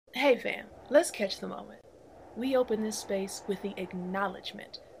Hey fam, let's catch the moment. We open this space with the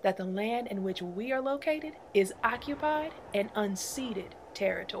acknowledgement that the land in which we are located is occupied and unceded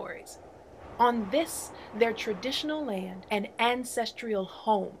territories. On this, their traditional land and ancestral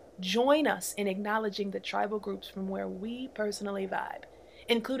home, join us in acknowledging the tribal groups from where we personally vibe,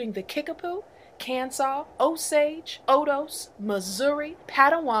 including the Kickapoo, Kansas, Osage, Odos, Missouri,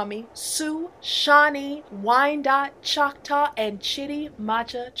 Potawatomi, Sioux, Shawnee, Wyandot, Choctaw, and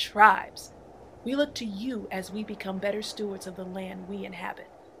Chitimacha tribes. We look to you as we become better stewards of the land we inhabit.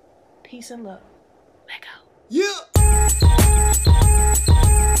 Peace and love. Let go. Yeah!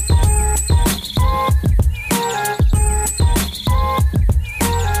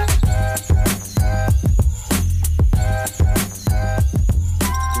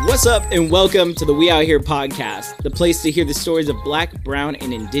 What's up and welcome to the We Out Here podcast, the place to hear the stories of Black, Brown,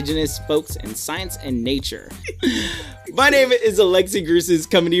 and Indigenous folks in science and nature. My name is Alexi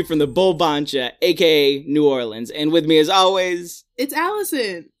Gruses, coming to you from the Bull Bancha, aka New Orleans, and with me as always, it's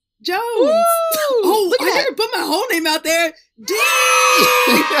Allison Jones. Woo! Oh, I never put my whole name out there.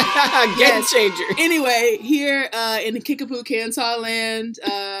 Game changer. Anyway, here in the Kickapoo, Kansas land,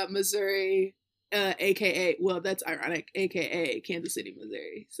 Missouri. AKA, well, that's ironic, AKA Kansas City,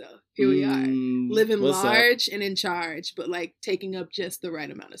 Missouri. So here we are, living large and in charge, but like taking up just the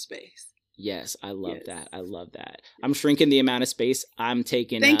right amount of space. Yes, I love that. I love that. I'm shrinking the amount of space I'm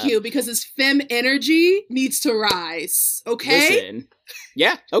taking. Thank you, because this femme energy needs to rise. Okay. Listen.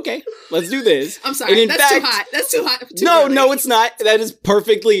 Yeah. Okay. Let's do this. I'm sorry. That's too hot. That's too hot. No, it's not. That is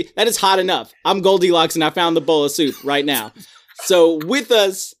hot enough. I'm Goldilocks and I found the bowl of soup right now. So with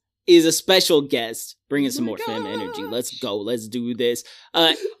us is a special guest bringing some more femme energy. Let's go. Let's do this.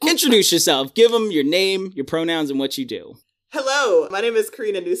 Introduce yourself. Give them your name, your pronouns, and what you do. Hello, my name is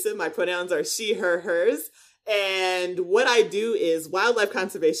Corina Newsome. My pronouns are she, her, hers. And what I do is wildlife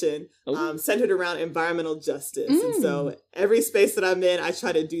conservation centered around environmental justice. And so every space that I'm in, I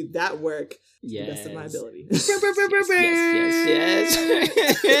try to do that work to the best of my ability. Yes.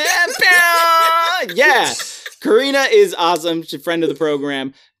 Yeah. Corina is awesome. She's a friend of the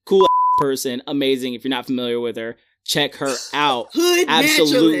program. Cool person. Amazing. If you're not familiar with her, check her out. Hood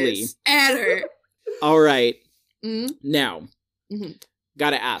Absolutely. At her. All right. Now,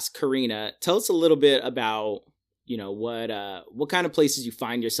 gotta ask, Corina, tell us a little bit about, what kind of places you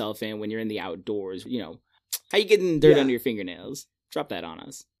find yourself in when you're in the outdoors, how you getting dirt under your fingernails. Drop that on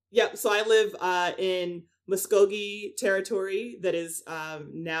us. Yep. So I live in Muskogee territory that is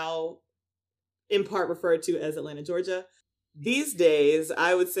now in part referred to as Atlanta, Georgia. These days,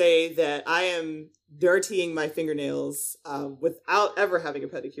 I would say that I am dirtying my fingernails without ever having a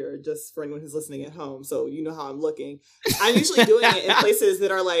pedicure, just for anyone who's listening at home. So you know how I'm looking. I'm usually doing it in places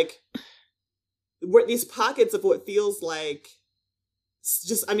that are like, where these pockets of what feels like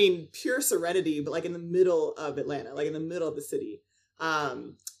just, pure serenity, but like in the middle of Atlanta, like in the middle of the city.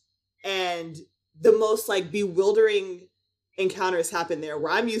 And the most like bewildering encounters happen there,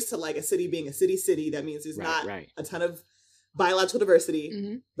 where I'm used to like a city being a city. That means there's not a ton of biological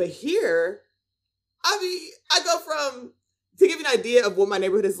diversity. But here, I go from, to give you an idea of what my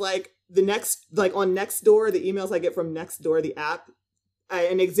neighborhood is like, on Nextdoor, the emails I get from Nextdoor, the app,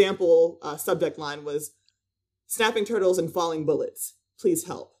 an example subject line was, snapping turtles and falling bullets. Please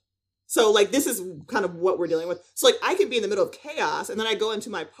help. So like, this is kind of what we're dealing with. So like, I can be in the middle of chaos, and then I go into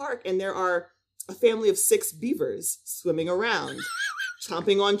my park and there are a family of 6 beavers swimming around,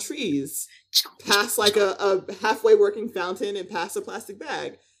 chomping on trees, past like a halfway working fountain and past a plastic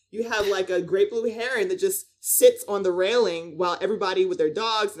bag. You have like a great blue heron that just sits on the railing while everybody with their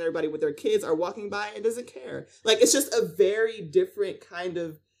dogs and everybody with their kids are walking by and doesn't care. Like, it's just a very different kind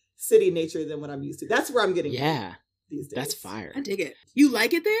of city nature than what I'm used to. That's where I'm getting these days. That's fire. I dig it. You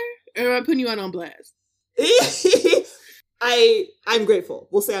like it there? Or am I putting you on blast? I'm grateful.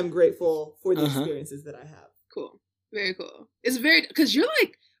 We'll say I'm grateful for the experiences that I have. Cool. Very cool. It's very, because you're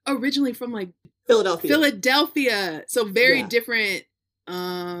like originally from like Philadelphia. So very different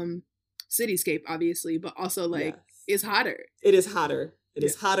cityscape, obviously, but also like it's hotter. It is hotter. It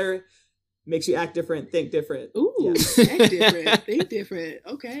is hotter. Makes you act different, think different. Ooh, act different, think different.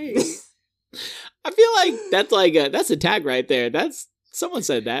 Okay. I feel like that's a tag right there. Someone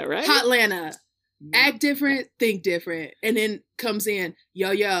said that, right? Hotlanta. Act different, think different. And then comes in,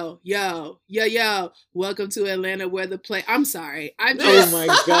 yo, welcome to Atlanta where the play. I'm sorry. Oh my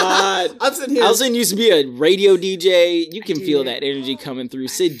God. Allison used to be a radio DJ. You can feel that energy coming through.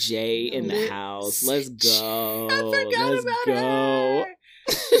 Sid J in the house. Let's go. I forgot about her.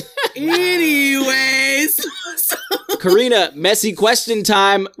 Anyways. Corina, messy question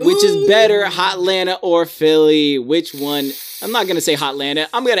time. Which is better, Hotlanta or Philly? Which one? I'm not going to say Hotlanta.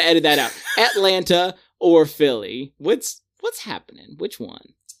 I'm going to edit that out. Atlanta or Philly? What's happening? Which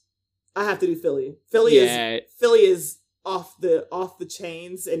one? I have to do Philly. Philly is off the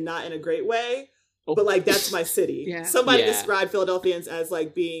chains and not in a great way. Oh. But like that's my city. Yeah. Somebody described Philadelphians as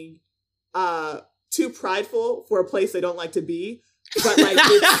like being too prideful for a place they don't like to be. But like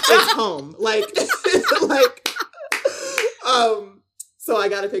it's home. So I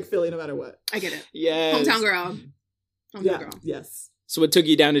gotta pick Philly no matter what. I get it. Yes. Hometown girl. Girl. Yes. So what took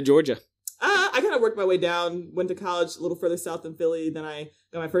you down to Georgia? I kind of worked my way down, went to college a little further south than Philly. Then I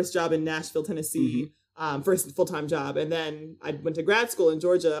got my first job in Nashville, Tennessee, first full-time job. And then I went to grad school in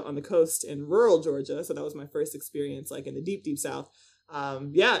Georgia on the coast in rural Georgia. So that was my first experience like in the deep, deep South.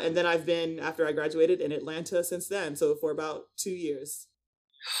 And then I've been, after I graduated, in Atlanta since then. So for about 2 years.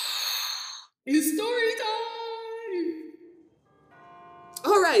 It's story time!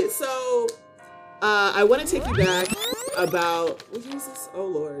 All right, so I want to take you back about, what year is this? Oh,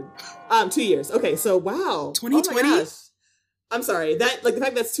 Lord. 2 years. Okay, so wow. 2020? Oh my gosh. I'm sorry. That, like, the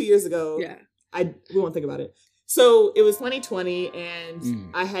fact that's 2 years ago. Yeah. We won't think about it. So it was 2020,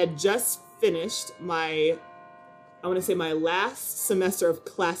 and I had just finished my last semester of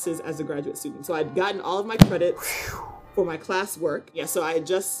classes as a graduate student. So I'd gotten all of my credits for my class work. Yeah, so I had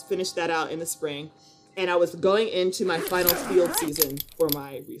just finished that out in the spring. And I was going into my final field season for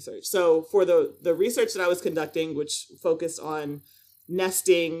my research. So for the research that I was conducting, which focused on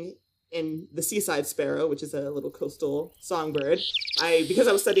nesting in the seaside sparrow, which is a little coastal songbird, because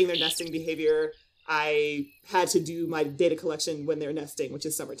I was studying their nesting behavior, I had to do my data collection when they're nesting, which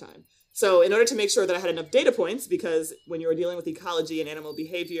is summertime. So in order to make sure that I had enough data points, because when you're dealing with ecology and animal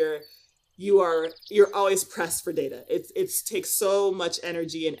behavior, you're always pressed for data. It takes so much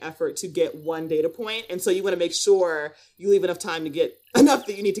energy and effort to get one data point. And so you want to make sure you leave enough time to get enough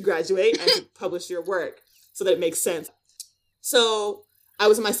that you need to graduate and to publish your work so that it makes sense. So I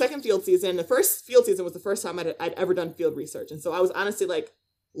was in my second field season. The first field season was the first time I'd ever done field research. And so I was honestly like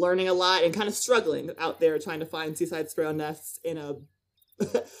learning a lot and kind of struggling out there trying to find seaside sparrow nests in a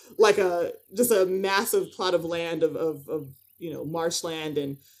just a massive plot of land of marshland.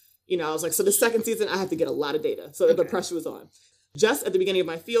 And I was like, so the second season, I have to get a lot of data. So the pressure was on. Just at the beginning of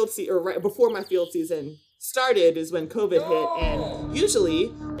my field season, or right before my field season started, is when COVID hit. And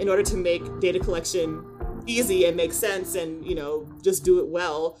usually, in order to make data collection easy and make sense and, just do it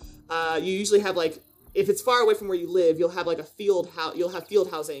well, you usually have if it's far away from where you live, you'll have you'll have field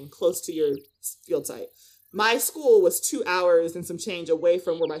housing close to your field site. My school was 2 hours and some change away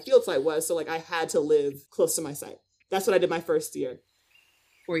from where my field site was. So I had to live close to my site. That's what I did my first year.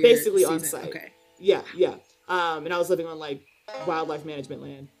 Basically on site. Okay. Yeah. And I was living on wildlife management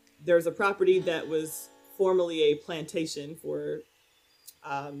land. There's a property that was formerly a plantation for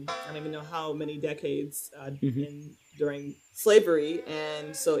I don't even know how many decades during slavery,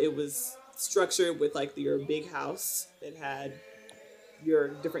 and so it was structured with your big house that had your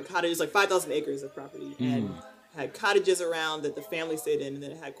different cottages, 5,000 acres of property, and had cottages around that the family stayed in, and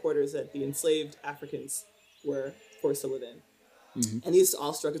then it had quarters that the enslaved Africans were forced to live in. And these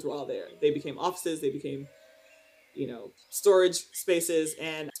all structures were all there. They became offices. They became, storage spaces.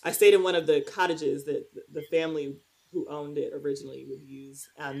 And I stayed in one of the cottages that the family who owned it originally would use.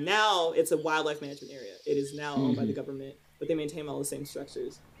 Now it's a wildlife management area. It is now owned by the government, but they maintain all the same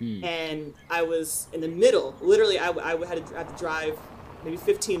structures. And I was in the middle. Literally, I had to drive maybe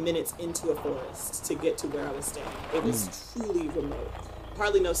 15 minutes into a forest to get to where I was staying. It was truly remote.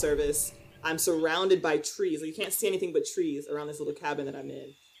 Hardly no service. I'm surrounded by trees. You can't see anything but trees around this little cabin that I'm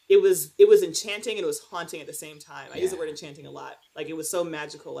in. It was enchanting and it was haunting at the same time. I use the word enchanting a lot. It was so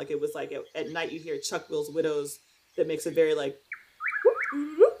magical. It was at night you hear Chuck Will's Widows that makes a very something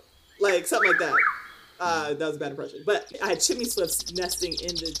like that. That was a bad impression. But I had chimney swifts nesting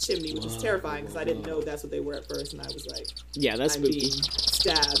in the chimney, which is terrifying because I didn't know that's what they were at first. And I was like, that's I'm spooky. being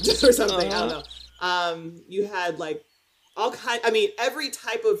stabbed or something. I don't know. You had all every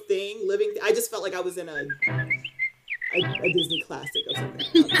type of thing living. I just felt like I was in a Disney classic or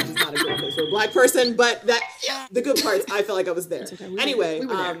something. Which is not a good place for a Black person, but the good parts, I felt like I was there. Okay. Anyway,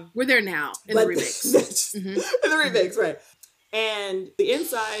 we're there now in the remakes. In the remakes, right? And the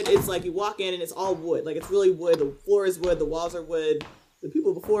inside, it's you walk in and it's all wood. It's really wood. The floor is wood. The walls are wood. The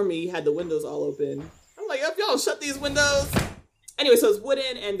people before me had the windows all open. I'm like, if y'all shut these windows. Anyway, so it's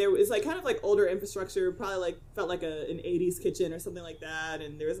wooden, and there was kind of older infrastructure, probably felt like an 80s kitchen or something like that,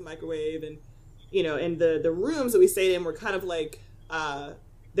 and there was a microwave, and and the rooms that we stayed in were kind of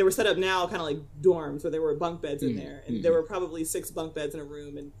they were set up now kind of like dorms where there were bunk beds in there, and there were probably 6 bunk beds in a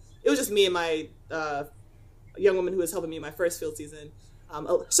room, and it was just me and my young woman who was helping me in my first field season.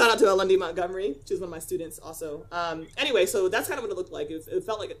 Shout out to Lundy Montgomery. She was one of my students also. Anyway, so that's kind of what it looked like. It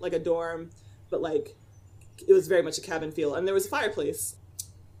felt like a dorm, but like it was very much a cabin feel. And there was a fireplace.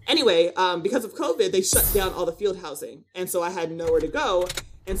 Anyway, because of COVID, they shut down all the field housing. And so I had nowhere to go.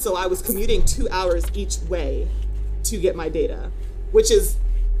 And so I was commuting 2 hours each way to get my data, which is,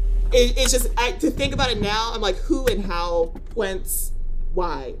 it's just, to think about it now, I'm like, who and how, whence,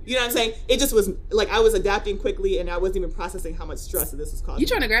 why? You know what I'm saying? It just was like, I was adapting quickly and I wasn't even processing how much stress this was causing. You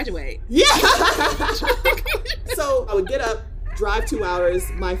trying to graduate. Yeah! So I would get up, drive 2 hours.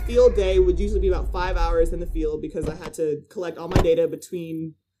 My field day would usually be about 5 hours in the field because I had to collect all my data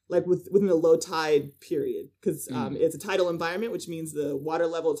between within the low tide period, because it's a tidal environment, which means the water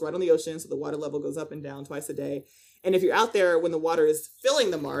level is right on the ocean, so the water level goes up and down twice a day. And if you're out there when the water is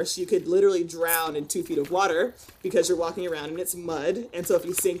filling the marsh, you could literally drown in 2 feet of water because you're walking around and it's mud. And so if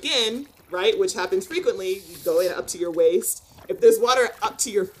you sink in, right, which happens frequently, you go in up to your waist. If there's water up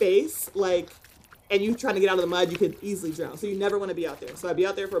to your face, and you trying to get out of the mud, you could easily drown. So you never want to be out there. So I'd be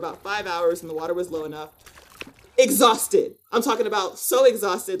out there for about 5 hours and the water was low enough. Exhausted. I'm talking about so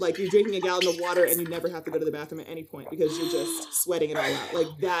exhausted, like you're drinking a gallon of water and you never have to go to the bathroom at any point because you're just sweating it all out. Like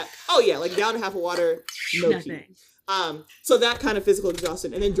that. Oh yeah, like a gallon and a half of water, Nothing. So that kind of physical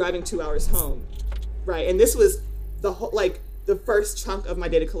exhaustion, and then driving 2 hours home, right? And this was the whole, the first chunk of my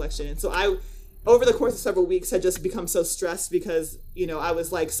data collection. And so I, over the course of several weeks, had just become so stressed because, I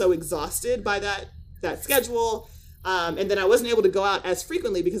was so exhausted by that schedule. And then I wasn't able to go out as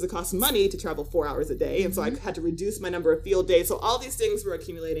frequently because it costs money to travel 4 hours a day. And so I had to reduce my number of field days. So all these things were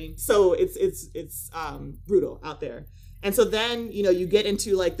accumulating. So it's brutal out there. And so then, you get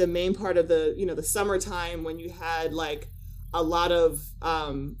into the main part of the summertime when you had a lot of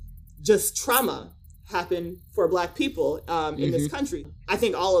just trauma happen for Black people in this country. I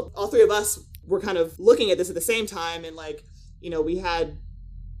think all three of us were kind of looking at this at the same time. And we had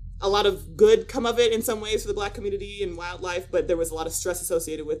a lot of good come of it in some ways for the Black community and wildlife, but there was a lot of stress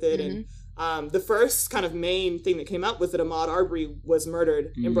associated with it. And the first kind of main thing that came up was that Ahmaud Arbery was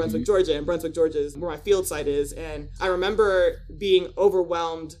murdered in Brunswick, Georgia. And Brunswick, Georgia is where my field site is. And I remember being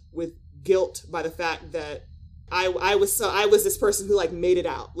overwhelmed with guilt by the fact that I was this person who made it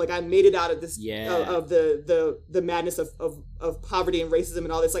out. I made it out of this of the madness of poverty and racism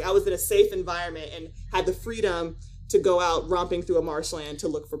and all this. I was in a safe environment and had the freedom to go out romping through a marshland to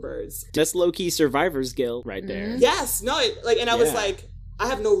look for birds. That's low-key survivor's guilt right there. Yes. No, and I was I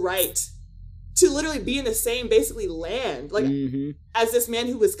have no right to literally be in the same, basically, land. As this man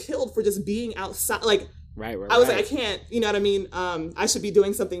who was killed for just being outside. Right. I was I can't, you know what I mean? I should be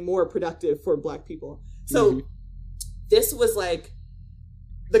doing something more productive for Black people. So this was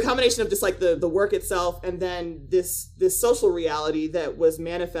the combination of just the work itself and then this social reality that was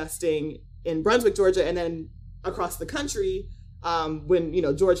manifesting in Brunswick, Georgia, and then across the country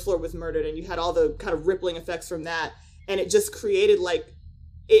when George Floyd was murdered, and you had all the kind of rippling effects from that, and it just created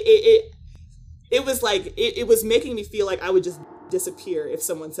it was making me feel like I would just disappear if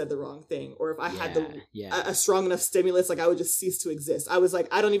someone said the wrong thing, or if I had a strong enough stimulus, I would just cease to exist. I was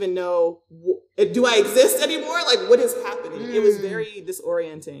I don't even know, do I exist anymore? What is happening? It was very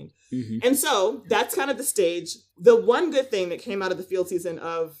disorienting. And so that's kind of the stage. The one good thing that came out of the field season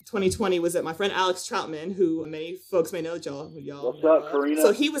of 2020 was that my friend Alex Troutman, who many folks may know, y'all. What's up, Corina?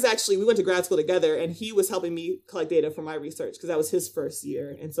 So he was we went to grad school together, and he was helping me collect data for my research because that was his first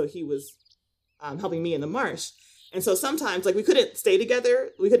year. And so he was helping me in the marsh. And so sometimes, we couldn't stay together.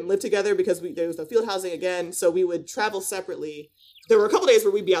 We couldn't live together because there was no field housing again. So we would travel separately. There were a couple days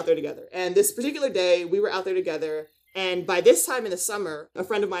where we'd be out there together. And this particular day, we were out there together. And by this time in the summer, a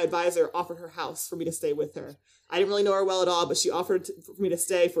friend of my advisor offered her house for me to stay with her. I didn't really know her well at all, but she offered for me to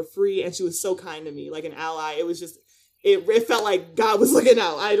stay for free. And she was so kind to me, like an ally. It was just, it felt like God was looking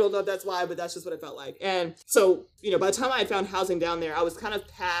out. I don't know if that's why, but that's just what it felt like. And so, by the time I had found housing down there, I was kind of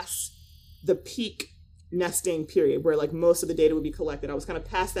past the peak nesting period where most of the data would be collected. I was kind of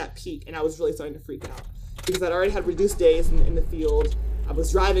past that peak, and I was really starting to freak out because I'd already had reduced days in the field. I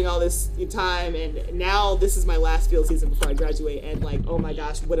was driving all this time, and now this is my last field season before I graduate, and oh my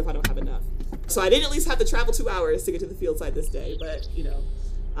gosh, what if I don't have enough? So I didn't at least have to travel 2 hours to get to the field site this day, but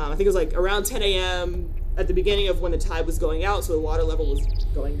I think it was around 10 a.m. at the beginning of when the tide was going out, so the water level was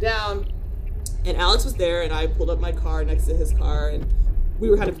going down, and Alex was there, and I pulled up my car next to his car, and we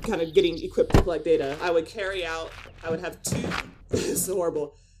were kind of getting equipped to collect data. I would have this is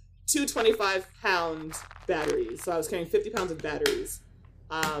horrible, 2 25-pound batteries. So I was carrying 50 pounds of batteries.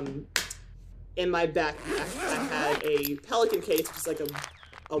 In my backpack, I had a Pelican case, which is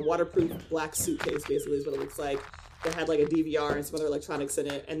a waterproof black suitcase, basically is what it looks like. that had like a DVR and some other electronics in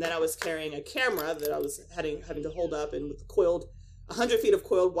it. And then I was carrying a camera that I was having to hold up, and with 100 feet of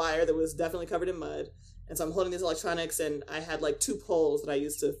coiled wire that was definitely covered in mud. And so I'm holding these electronics, and I had like 2 poles that I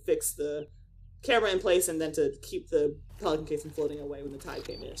used to fix the camera in place and then to keep the pelican case from floating away when the tide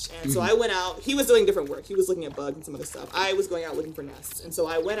came in. And so I went out. He was doing different work. He was looking at bugs and some other stuff. I was going out looking for nests. And so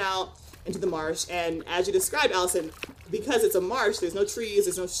I went out into the marsh, and as you described, Allison, because it's a marsh, there's no trees,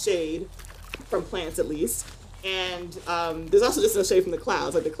 there's no shade from plants at least. And there's also just no shade from the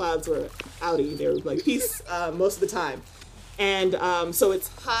clouds. Like the clouds were outy. They were like peace most of the time. And so it's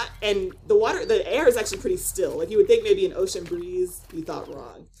hot, and the air is actually pretty still. Like you would think maybe an ocean breeze, you thought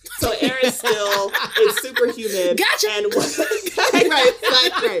wrong. So air is still, it's super humid. Gotcha! And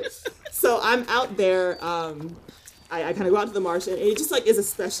right. So I'm out there, I kind of go out to the marsh, and it just like is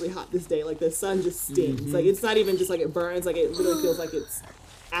especially hot this day. Like the sun just stings. Like it's not even just like it burns, like it literally feels like it's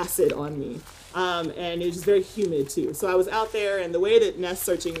acid on me. And it's just very humid too. So I was out there, and the way that nest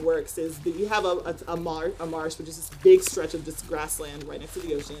searching works is that you have a marsh, which is this big stretch of just grassland right next to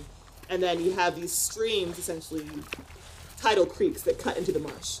the ocean. And then you have these streams, essentially tidal creeks that cut into the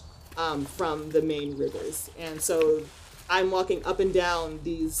marsh from the main rivers. And so I'm walking up and down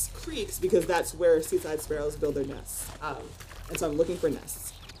these creeks because that's where seaside sparrows build their nests. And so I'm looking for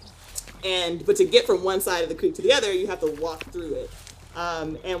nests. But to get from one side of the creek to the other, you have to walk through it.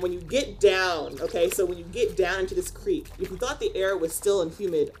 And when you get down, so when you get down into this creek, if you thought the air was still and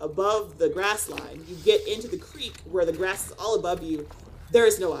humid above the grass line, you get into the creek where the grass is all above you. There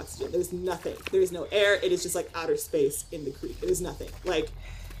is no oxygen. There's nothing. There is no air. It is just like outer space in the creek. There's nothing.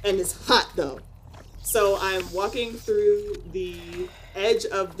 And it's hot though. So I'm walking through the edge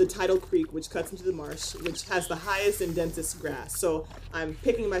of the tidal creek, which cuts into the marsh, which has the highest and densest grass. So I'm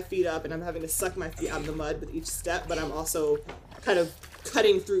picking my feet up, and I'm having to suck my feet out of the mud with each step, but I'm also kind of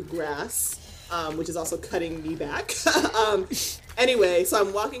cutting through grass, which is also cutting me back. Anyway, so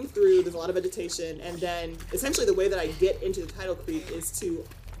I'm walking through, there's a lot of vegetation, and then essentially the way that I get into the tidal creek is to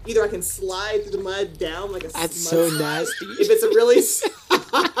either I can slide through the mud down like a That's mud so slide, nasty. if it's a really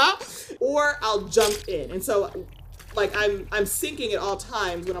or I'll jump in. And so like I'm sinking at all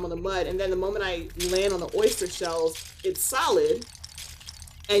times when I'm on the mud, and then the moment I land on the oyster shells, it's solid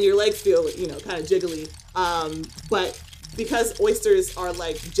and your legs feel, kind of jiggly. But because oysters are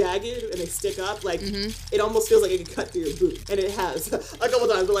like jagged and they stick up, like it almost feels like it can cut through your boot, and it has a couple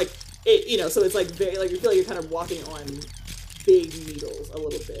times. But like it, so it's like very like you feel like you're kind of walking on big needles a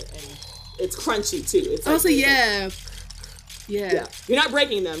little bit, and it's crunchy too. It's like, also yeah. You're not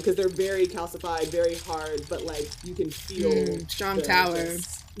breaking them because they're very calcified, very hard, but like you can feel strong tower.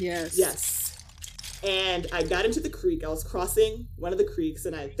 Yes. And I got into the creek. I was crossing one of the creeks,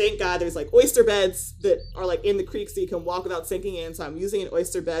 and I thank God there's like oyster beds that are like in the creek so you can walk without sinking in. So I'm using an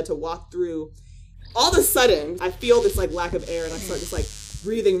oyster bed to walk through. All of a sudden, I feel this like lack of air, and I start just like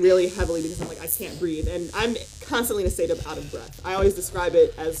breathing really heavily because I'm like, I can't breathe. And I'm constantly in a state of out of breath. I always describe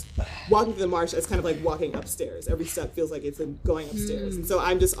it as walking through the marsh as kind of like walking upstairs. Every step feels like it's like going upstairs. And so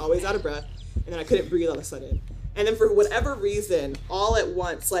I'm just always out of breath. And then I couldn't breathe all of a sudden. And then for whatever reason, all at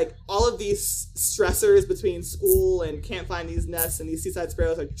once, like all of these stressors between school and can't find these nests and these seaside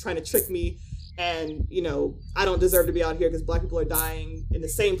sparrows are trying to trick me. And, I don't deserve to be out here because Black people are dying in the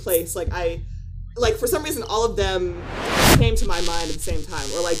same place. Like for some reason, all of them came to my mind at the same time,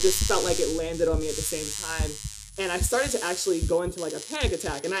 or like just felt like it landed on me at the same time. And I started to actually go into like a panic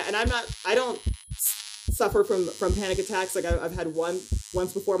attack. And I don't suffer from panic attacks. Like I've had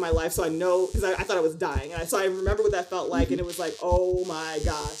once before in my life, so I know, because I thought I was dying. And so I remember what that felt like, and it was like, oh my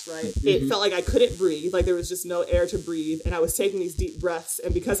gosh, right? It felt like I couldn't breathe, like there was just no air to breathe, and I was taking these deep breaths,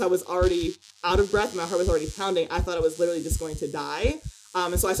 and because I was already out of breath, my heart was already pounding, I thought I was literally just going to die.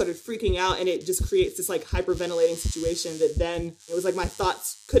 And so I started freaking out, and it just creates this like hyperventilating situation that then it was like my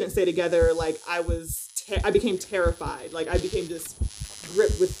thoughts couldn't stay together. Like I became terrified. Like I became just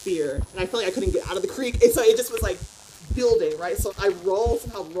gripped with fear, and I felt like I couldn't get out of the creek. And so it just was like building, right? So I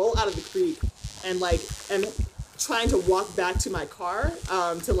somehow roll out of the creek, and like am trying to walk back to my car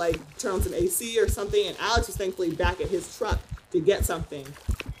to like turn on some AC or something. And Alex was thankfully back at his truck to get something,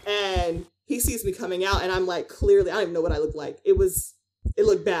 and he sees me coming out, and I'm like, clearly, I don't even know what I look like. It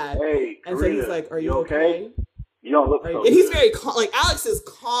looked bad. Hey, and Corina, so he's like, are you okay? You don't look so And he's good. very calm. Like Alex is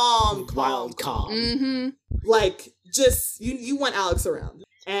calm. Calm. Like just you want Alex around.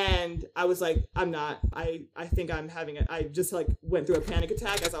 And I was like, I'm not. I think I'm having it. I just like went through a panic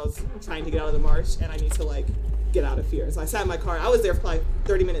attack as I was trying to get out of the marsh, and I need to like get out of here. So I sat in my car. I was there for probably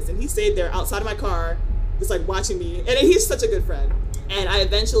 30 minutes, and he stayed there outside of my car, just like watching me. And he's such a good friend. And I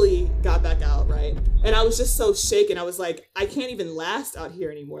eventually got back out, right? And I was just so shaken. I was like, I can't even last out here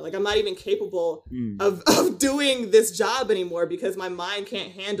anymore. Like, I'm not even capable of doing this job anymore because my mind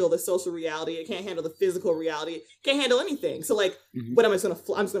can't handle the social reality. It can't handle the physical reality. It can't handle anything. So, like, what am I just going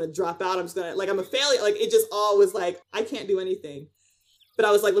to, I'm just going to drop out. I'm just going to, like, I'm a failure. Like, it just all was like, I can't do anything. But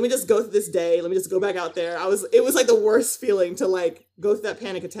I was like, let me just go through this day. Let me just go back out there. It was like the worst feeling to like go through that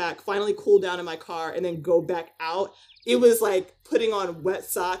panic attack, finally cool down in my car and then go back out. It was like putting on wet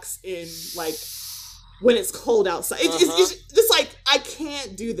socks in like when it's cold outside. It's just like, I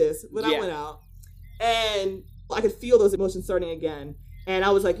can't do this. But I went out and I could feel those emotions starting again. And I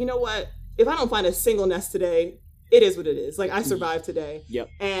was like, you know what? If I don't find a single nest today, it is what it is. Like, I survived today. Yep.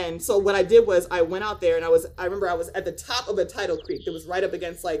 And so what I did was I went out there and I remember I was at the top of a tidal creek that was right up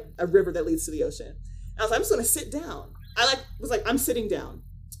against like a river that leads to the ocean. And I was like, I'm just going to sit down. I'm sitting down.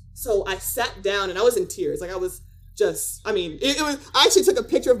 So I sat down and I was in tears. Like, I was just, I mean, it was, I actually took a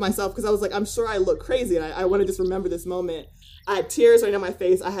picture of myself because I was like, I'm sure I look crazy. And I want to just remember this moment. I had tears right on my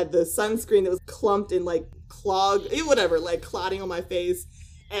face. I had the sunscreen that was clumped and like clogged, whatever, like clotting on my face.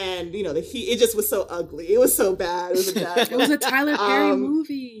 And, you know, the heat, it just was so ugly. It was so bad. It was a bad It was a Tyler Perry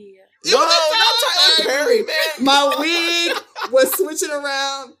movie. No, not Tyler Perry, man. My wig was switching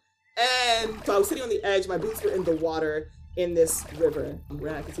around. And so I was sitting on the edge. My boots were in the water in this river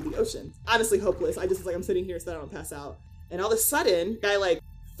where I could see the ocean. Honestly hopeless. I just was like, I'm sitting here so that I don't pass out. And all of a sudden, I like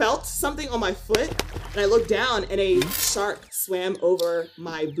felt something on my foot. And I looked down and a shark swam over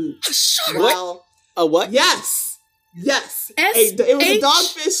my boot. A shark? What? A what? Yes. It was a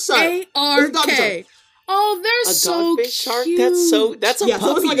dogfish shark. S-A-R-K. Oh, they're so cute. Shark? That's a puppy. So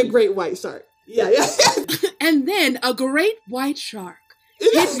it was like a great white shark. Yeah. And then a great white shark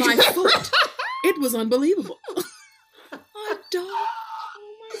hit my foot. It was unbelievable. A dog.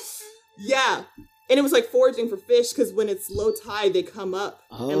 Oh my God. Yeah. And it was like foraging for fish because when it's low tide, they come up.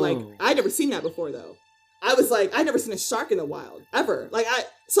 Oh. And like, I'd never seen that before though. I was like, I'd never seen a shark in the wild ever.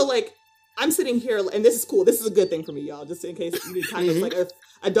 I'm sitting here, and this is cool. This is a good thing for me, y'all, just in case you need kind of like a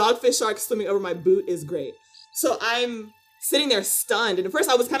dogfish shark swimming over my boot is great. So I'm sitting there stunned. And at first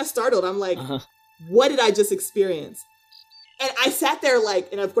I was kind of startled. I'm like, what did I just experience? And I sat there like,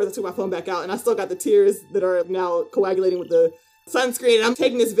 and of course I took my phone back out and I still got the tears that are now coagulating with the sunscreen. And I'm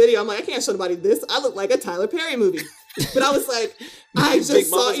taking this video. I'm like, I can't show nobody this. I look like a Tyler Perry movie. But I was like, I just Big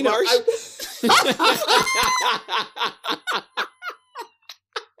saw, you know,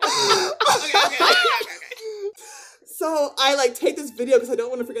 Okay. So I like take this video because I don't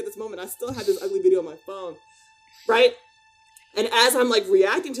want to forget this moment. I still had this ugly video on my phone, right? And as I'm like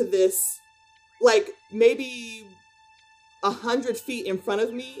reacting to this, like maybe 100 feet in front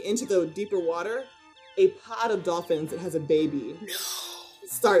of me into the deeper water, a pod of dolphins that has a baby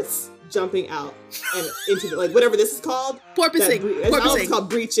starts jumping out and into the, like whatever this is called. Porpoising. It's called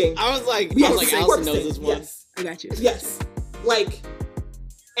breaching. I was like, Allison knows this one. Yes. I got you. Yes. Like,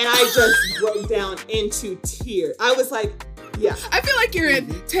 and I just broke down into tears. I was like, yeah. I feel like you're in,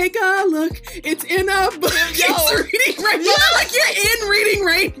 take a look, it's in a book, it's reading rainbow. Yeah. Like you're in reading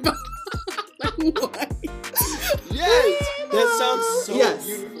rainbow. Like, what? Yes. That sounds so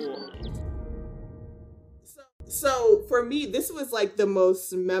beautiful. So for me, this was like the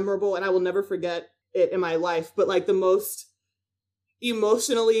most memorable, and I will never forget it in my life, but like the most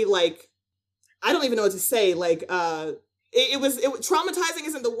emotionally, like, I don't even know what to say. Like, it was traumatizing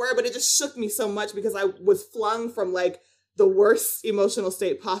isn't the word, but it just shook me so much because I was flung from like the worst emotional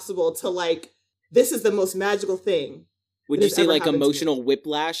state possible to like, this is the most magical thing. Would you say like emotional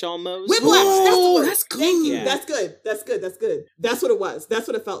whiplash almost? Whiplash. Oh, that's cool. Thank you. Yeah. That's good. That's what it was. That's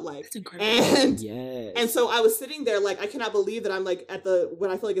what it felt like. That's incredible. And so I was sitting there like, I cannot believe that I'm like at what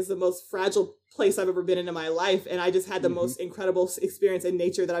I feel like is the most fragile place I've ever been in my life. And I just had the most incredible experience in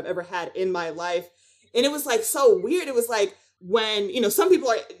nature that I've ever had in my life. And it was like so weird. It was like when, you know, some people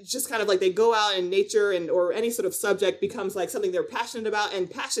are just kind of like, they go out in nature or any sort of subject becomes like something they're passionate about.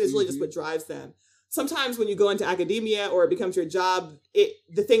 And passion is really just what drives them. Sometimes when you go into academia or it becomes your job,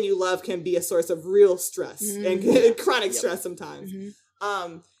 the thing you love can be a source of real stress and chronic stress sometimes.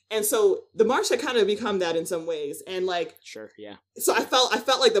 And so the march had kind of become that in some ways. And like, so I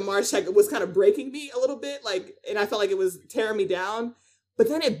felt like the march was kind of breaking me a little bit, like, and I felt like it was tearing me down, but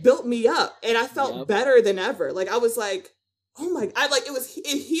then it built me up and I felt better than ever. Like I was like, oh my,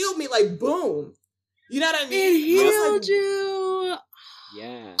 it healed me like boom. You know what I mean? It healed you.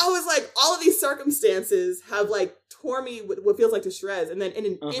 Yeah. I was like, all of these circumstances have like tore me what feels like to shreds. And then in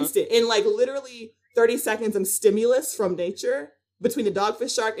an instant, in like literally 30 seconds of stimulus from nature between the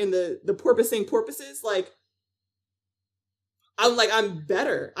dogfish shark and the porpoises, like I'm like, I'm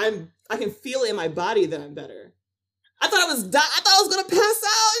better. I can feel in my body that I'm better. I thought I was gonna pass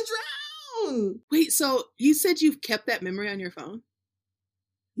out and drown. Wait, so you said you've kept that memory on your phone?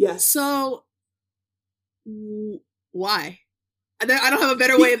 Yes. So why? I don't have a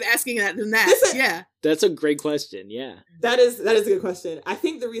better way of asking that than that. Yeah. That's a great question. Yeah. That is a good question. I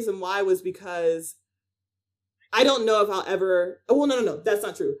think the reason why was because I don't know if I'll ever... Well, no. That's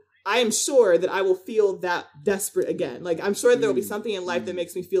not true. I am sure that I will feel that desperate again. Like, I'm sure there will be something in life that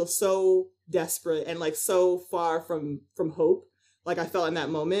makes me feel so desperate and like so far from hope, like I felt in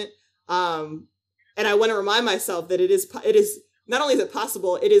that moment. And I want to remind myself that it is not only is it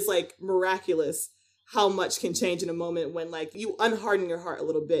possible, it is like miraculous how much can change in a moment when like you unharden your heart a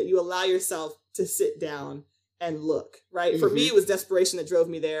little bit. You allow yourself to sit down and look, right? For me, it was desperation that drove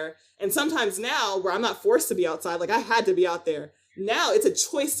me there. And sometimes now where I'm not forced to be outside, like I had to be out there. Now it's a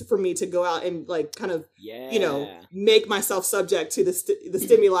choice for me to go out and like kind of, make myself subject to the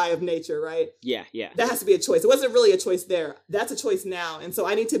stimuli of nature, right? Yeah. That has to be a choice. It wasn't really a choice there. That's a choice now. And so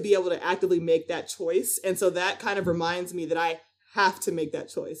I need to be able to actively make that choice. And so that kind of reminds me that I have to make that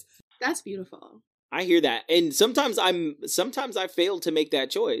choice. That's beautiful. I hear that. And sometimes I fail to make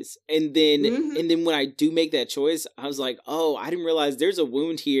that choice. And then when I do make that choice, I was like, oh, I didn't realize there's a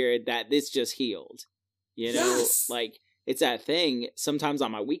wound here that this just healed. You know, yes. Like it's that thing. Sometimes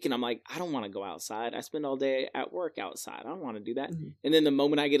on my weekend, I'm like, I don't want to go outside. I spend all day at work outside. I don't want to do that. Mm-hmm. And then the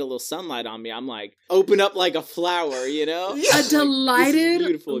moment I get a little sunlight on me, I'm like, open up like a flower, you know? A delighted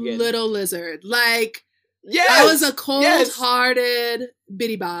little lizard. Like, yes! I was a cold-hearted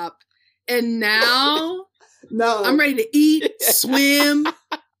bitty bop. And now I'm ready to eat, swim.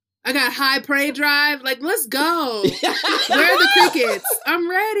 I got high prey drive. Like, let's go. Where are the crickets? I'm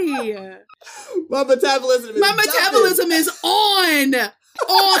ready. My metabolism is on.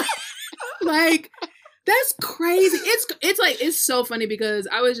 Like, that's crazy. It's so funny because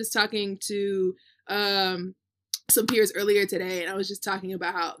I was just talking to some peers earlier today, and I was just talking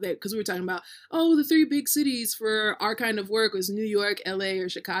about how because we were talking about the 3 big cities for our kind of work was New York, LA, or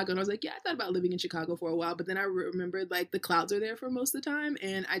Chicago, and I was like, yeah, I thought about living in Chicago for a while, but then I remembered like the clouds are there for most of the time,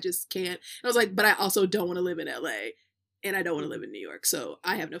 and I just can't. And I was like, but I also don't want to live in LA, and I don't want to live in New York, so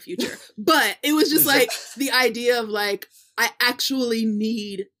I have no future. But it was just like the idea of like I actually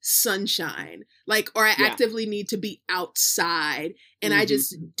need sunshine, like, or I actively need to be outside. And I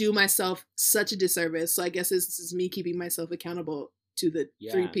just do myself such a disservice. So I guess this is me keeping myself accountable to the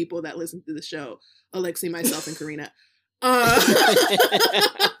 3 people that listen to the show. Alexi, myself, and Corina.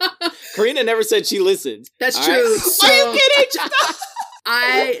 Corina never said she listened. That's true. Right? So, are you kidding?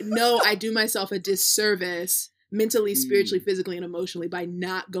 I know I do myself a disservice mentally, spiritually, physically, and emotionally by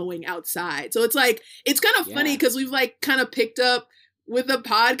not going outside. So it's like, it's kind of funny because we've like kind of picked up with the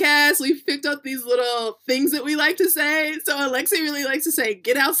podcast, we've picked up these little things that we like to say. So Alexi really likes to say,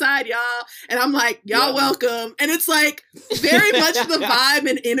 get outside, y'all. And I'm like, y'all welcome. And it's like very much the vibe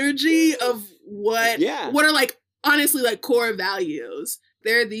and energy of what are like, honestly, like core values.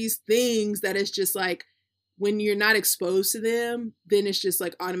 There are these things that it's just like, when you're not exposed to them, then it's just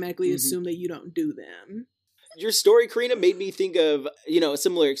like automatically assume that you don't do them. Your story, Corina, made me think of, a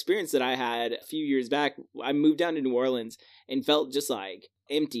similar experience that I had a few years back. I moved down to New Orleans and felt just like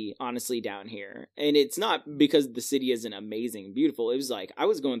empty, honestly, down here. And it's not because the city isn't amazing and beautiful. It was like I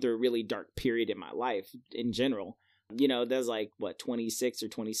was going through a really dark period in my life in general. That was like, 26 or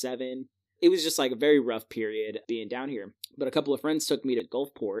 27. It was just like a very rough period being down here. But a couple of friends took me to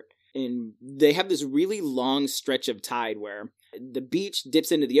Gulfport, and they have this really long stretch of tide where the beach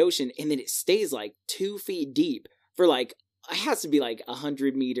dips into the ocean and then it stays like 2 feet deep for like, it has to be like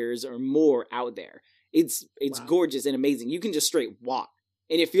 100 meters or more out there. It's gorgeous and amazing. You can just straight walk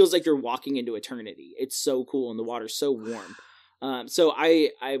and it feels like you're walking into eternity. It's so cool and the water's so warm. So I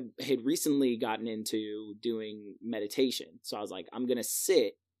had recently gotten into doing meditation. So I was like, I'm going to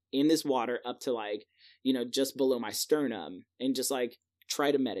sit in this water up to like, just below my sternum and just like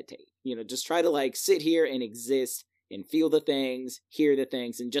try to meditate, just try to like sit here and exist and feel the things, hear the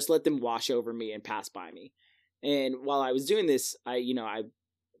things, and just let them wash over me and pass by me. And while I was doing this, I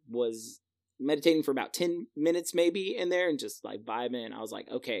was meditating for about 10 minutes maybe in there and just like vibing. I was like,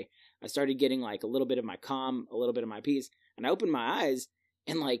 okay, I started getting like a little bit of my calm, a little bit of my peace. And I opened my eyes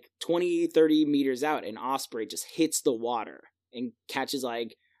and like 20, 30 meters out, an osprey just hits the water and catches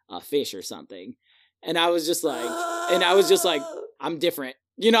like a fish or something. And I was just like, I'm different.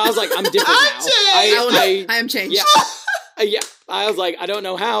 I was like, I'm different now. I am changed. Yeah. I was like, I don't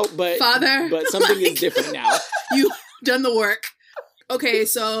know how, but Father, but something is different now. You've done the work. Okay,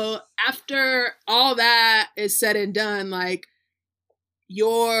 so after all that is said and done, like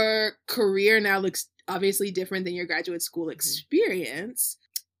your career now looks obviously different than your graduate school experience,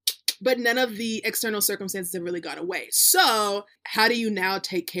 but none of the external circumstances have really gone away. So how do you now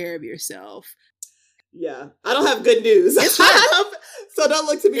take care of yourself? Yeah, I don't have good news. It's fine. So don't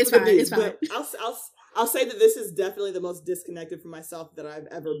look to me for good news. It's fine. But I'll say that this is definitely the most disconnected from myself that I've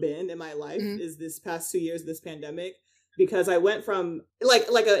ever been in my life, is this past 2 years, this pandemic. Because I went from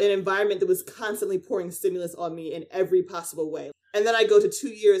an environment that was constantly pouring stimulus on me in every possible way. And then I go to 2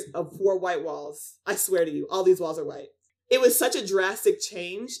 years of 4 white walls. I swear to you, all these walls are white. It was such a drastic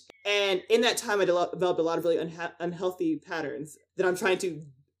change. And in that time, I developed a lot of really unhealthy patterns that I'm trying to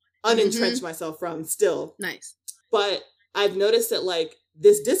unentrench myself from still. Nice. But I've noticed that like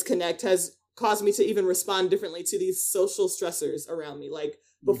this disconnect has caused me to even respond differently to these social stressors around me. Like,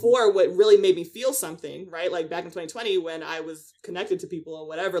 before, what really made me feel something, right? Like back in 2020 when I was connected to people and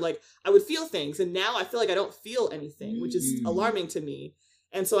whatever, like I would feel things. And now I feel like I don't feel anything, which is alarming to me.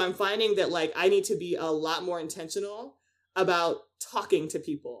 And so I'm finding that like I need to be a lot more intentional about talking to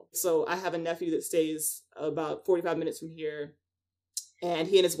people. So I have a nephew that stays about 45 minutes from here, and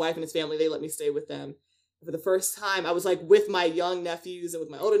he and his wife and his family, they let me stay with them. For the first time, I was like with my young nephews and with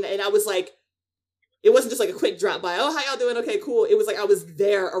my older, and I was like, it wasn't just like a quick drop by. Oh, how y'all doing? Okay, cool. It was like I was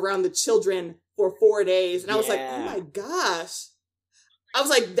there around the children for 4 days. And I was like, oh my gosh. I was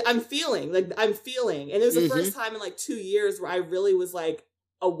like, I'm feeling. And it was the first time in like 2 years where I really was like,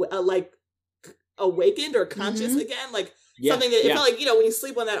 awakened or conscious again. Like something that it felt like, when you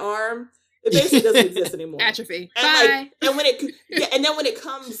sleep on that arm, it basically doesn't exist anymore. Atrophy. And bye. And then when it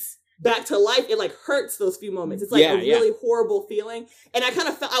comes back to life, it like hurts those few moments. It's like a really horrible feeling. And I kind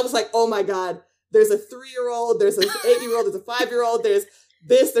of felt, I was like, oh my God. There's a 3-year-old, there's an 8-year-old, there's a 5-year-old, there's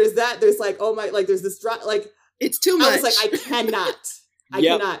this, there's that, there's like, oh my, like there's this drop, like. It's too much. I was like, I cannot.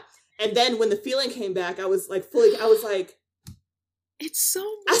 Cannot. And then when the feeling came back, I was like it's so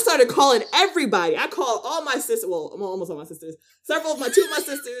much. I started calling everybody. I called all my sisters, well, almost all my sisters, two of my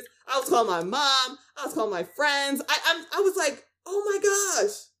sisters. I was calling my mom. I was calling my friends. I was like, oh my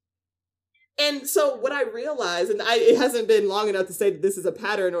gosh. And so what I realized, and it hasn't been long enough to say that this is a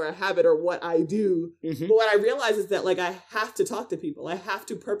pattern or a habit or what I do, but what I realized is that like I have to talk to people. I have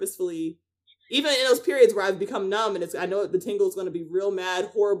to purposefully, even in those periods where I've become numb and I know the tingle is going to be real mad,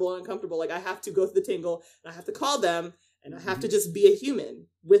 horrible, and uncomfortable. Like I have to go through the tingle and I have to call them and I have to just be a human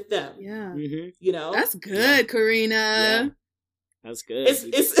with them. Yeah. That's good, Corina. Yeah. That's good.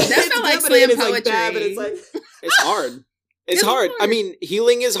 That's not like slam poetry. Like bad, but it's like it's hard. It's hard. I mean,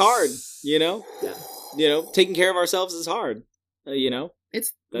 healing is hard, Yeah. Taking care of ourselves is hard,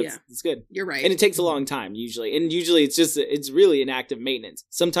 It's good. You're right. And it takes a long time usually. And usually it's really an act of maintenance.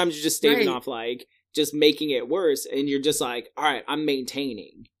 Sometimes you're just staving off like just making it worse and you're just like, all right, I'm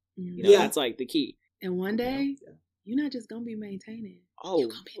maintaining. That's like the key. And one day, you're not just going to be maintaining.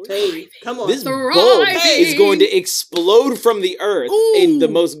 Oh, hey, come on. This bulb is going to explode from the earth, and the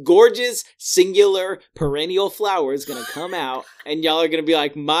most gorgeous, singular, perennial flower is going to come out, and y'all are going to be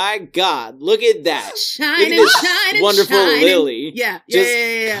like, my God, look at that. Shining, shining, wonderful shining. Lily. Yeah.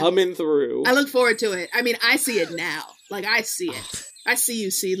 Coming through. I look forward to it. I mean, I see it now. Like, I see it. I see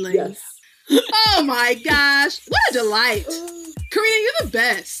you, seedling. Yes. Oh my gosh. What a delight. Corina, you're the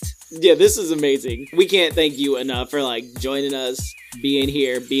best. Yeah, this is amazing. We can't thank you enough for like joining us, being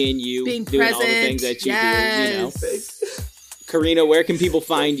here, being you, being doing present. all the things that you do, Corina, where can people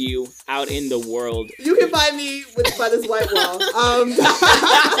find you out in the world? You can find me by this white wall.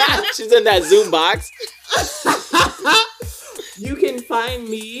 She's in that Zoom box. You can find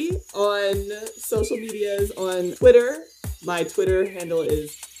me on social medias on Twitter. My Twitter handle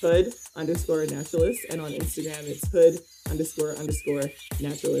is hood_naturalist, and on Instagram it's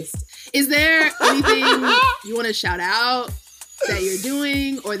hood__naturalist. Is there anything you want to shout out that you're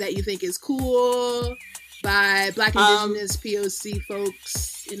doing or that you think is cool by Black, Indigenous, POC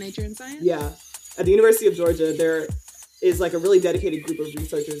folks in nature and science? Yeah. At the University of Georgia, there is like a really dedicated group of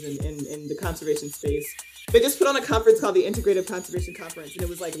researchers in the conservation space. They just put on a conference called the Integrative Conservation Conference, and it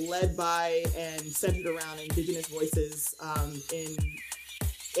was like led by and centered around Indigenous voices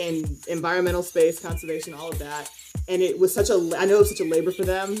in environmental space, conservation, all of that. And it was I know it was such a labor for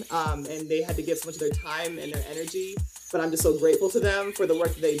them, and they had to give so much of their time and their energy, but I'm just so grateful to them for the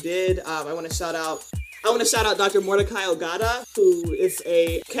work that they did. I want to shout out Dr. Mordecai Ogata, who is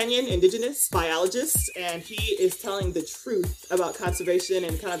a Kenyan indigenous biologist, and he is telling the truth about conservation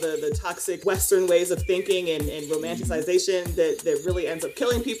and kind of the toxic Western ways of thinking and romanticization that really ends up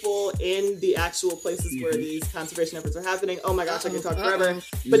killing people in the actual places where these conservation efforts are happening. Oh my gosh, I can talk forever.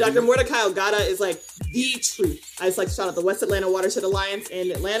 But Dr. Mordecai Ogata is like the truth. I just like to shout out the West Atlanta Watershed Alliance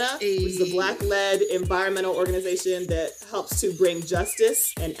in Atlanta, which is a Black-led environmental organization that helps to bring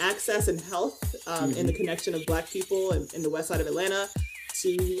justice and access and health in the connection of Black people in the west side of Atlanta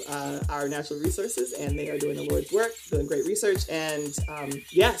to our natural resources. And they are doing the Lord's work, doing great research. And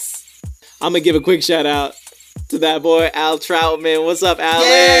yes. I'm going to give a quick shout out to that boy, Al Troutman. What's up, Alex?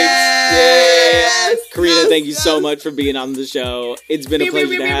 Yes! Corina, thank you so much for being on the show. It's been a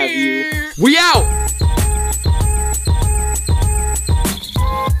pleasure to have you. We out!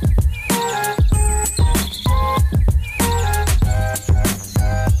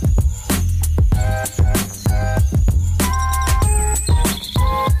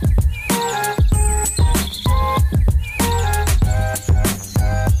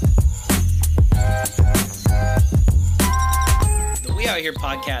 Here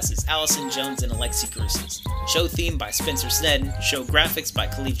podcast is Allison Jones and Alexi Cruces. Show theme by Spencer Snedden, show graphics by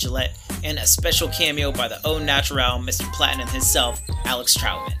Khalif Gillette, and a special cameo by the au natural Mr. Platinum himself, Alex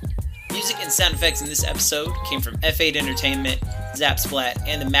Troutman. Music and sound effects in this episode came from F8 Entertainment, Zap Splat,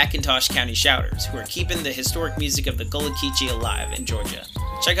 and the McIntosh County Shouters, who are keeping the historic music of the Gullah Geechee alive in Georgia.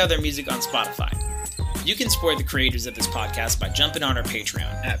 Check out their music on Spotify. You can support the creators of this podcast by jumping on our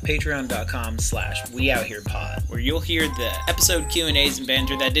Patreon at patreon.com/weoutherepod, where you'll hear the episode Q&As and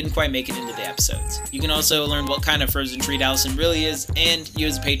banter that didn't quite make it into the episodes. You can also learn what kind of frozen treat Allison really is, and you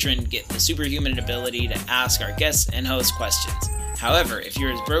as a patron get the superhuman ability to ask our guests and hosts questions. However, if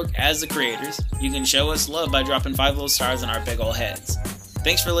you're as broke as the creators, you can show us love by dropping 5 little stars on our big ol' heads.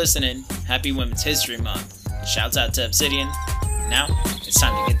 Thanks for listening. Happy Women's History Month. Shouts out to Obsidian. Now, it's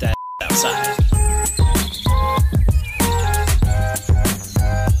time to get that outside.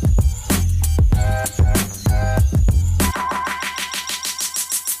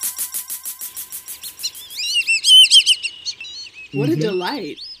 What a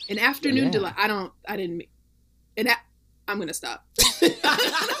delight. An afternoon delight. I'm going to stop.